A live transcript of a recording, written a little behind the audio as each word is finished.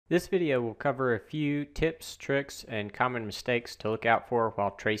This video will cover a few tips, tricks, and common mistakes to look out for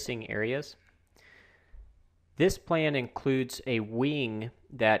while tracing areas. This plan includes a wing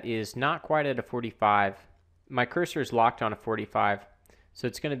that is not quite at a 45. My cursor is locked on a 45, so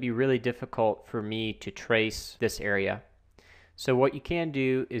it's going to be really difficult for me to trace this area. So what you can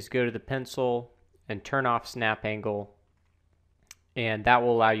do is go to the pencil and turn off snap angle, and that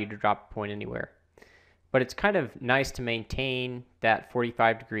will allow you to drop a point anywhere. But it's kind of nice to maintain that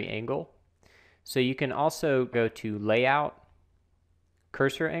 45-degree angle. So you can also go to Layout,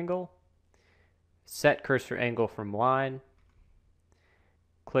 Cursor Angle, Set Cursor Angle from Line,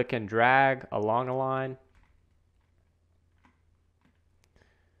 click and drag along a line,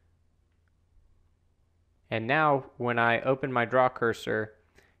 and now when I open my draw cursor,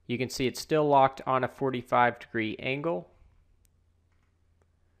 you can see it's still locked on a 45-degree angle,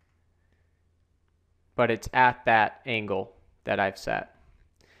 but it's at that angle that I've set.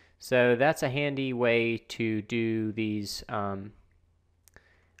 So that's a handy way to do these odd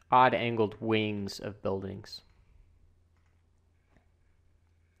angled wings of buildings.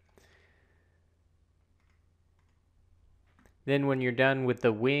 Then when you're done with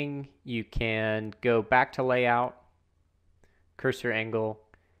the wing, you can go back to Layout, Cursor Angle,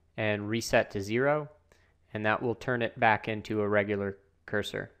 and reset to 0, and that will turn it back into a regular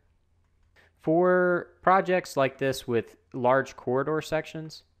cursor. For projects like this with large corridor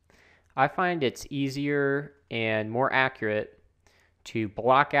sections, I find it's easier and more accurate to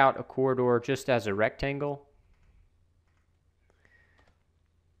block out a corridor just as a rectangle,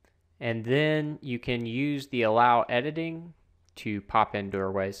 and then you can use the allow editing to pop in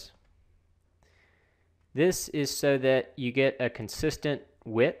doorways. This is so that you get a consistent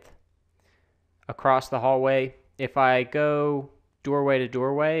width across the hallway. If I go doorway to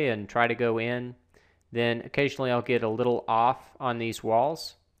doorway and try to go in, then occasionally I'll get a little off on these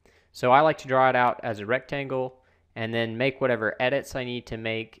walls. So I like to draw it out as a rectangle and then make whatever edits I need to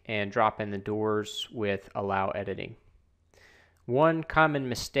make and drop in the doors with allow editing. One common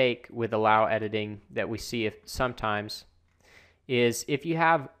mistake with allow editing that we see sometimes is if you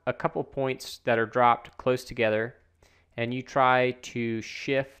have a couple points that are dropped close together and you try to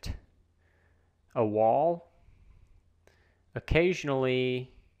shift a wall,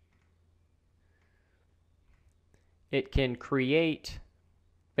 occasionally it can create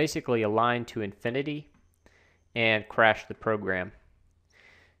basically a line to infinity and crash the program.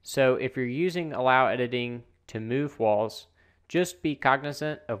 So if you're using allow editing to move walls, just be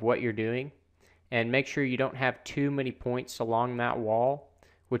cognizant of what you're doing and make sure you don't have too many points along that wall,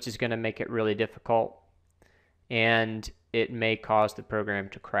 which is going to make it really difficult and it may cause the program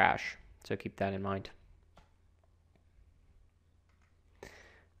to crash. So keep that in mind.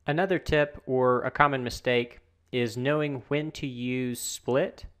 Another tip or a common mistake is knowing when to use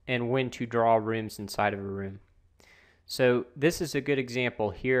split and when to draw rooms inside of a room. So this is a good example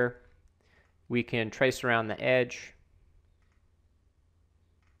here. We can trace around the edge.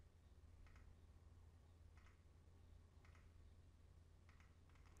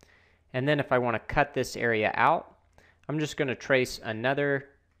 And then if I want to cut this area out, I'm just going to trace another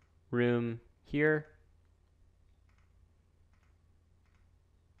room here.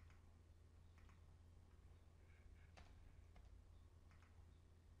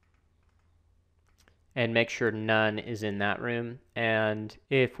 And make sure none is in that room. And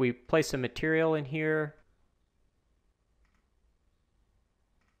if we place a material in here,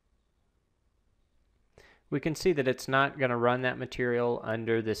 we can see that it's not going to run that material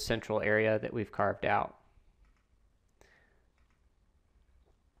under this central area that we've carved out.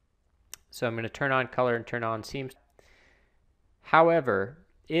 So I'm going to turn on color and turn on seams. However,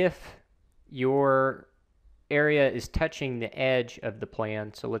 if your area is touching the edge of the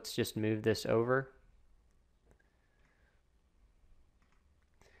plan, so let's just move this over.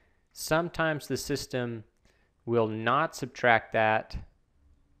 Sometimes the system will not subtract that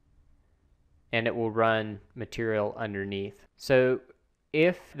and it will run material underneath. So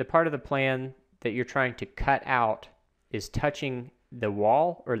if the part of the plan that you're trying to cut out is touching the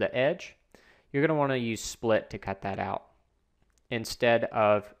wall or the edge, you're going to want to use split to cut that out instead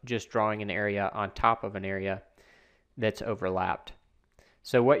of just drawing an area on top of an area that's overlapped.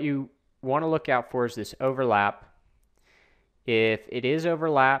 So what you want to look out for is this overlap. If it is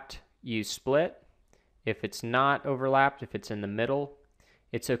overlapped, use split. If it's not overlapped, if it's in the middle,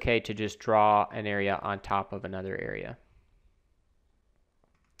 it's okay to just draw an area on top of another area.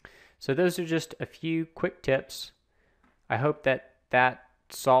 So those are just a few quick tips. I hope that that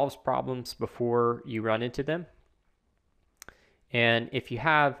solves problems before you run into them. And if you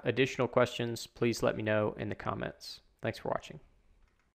have additional questions, please let me know in the comments. Thanks for watching.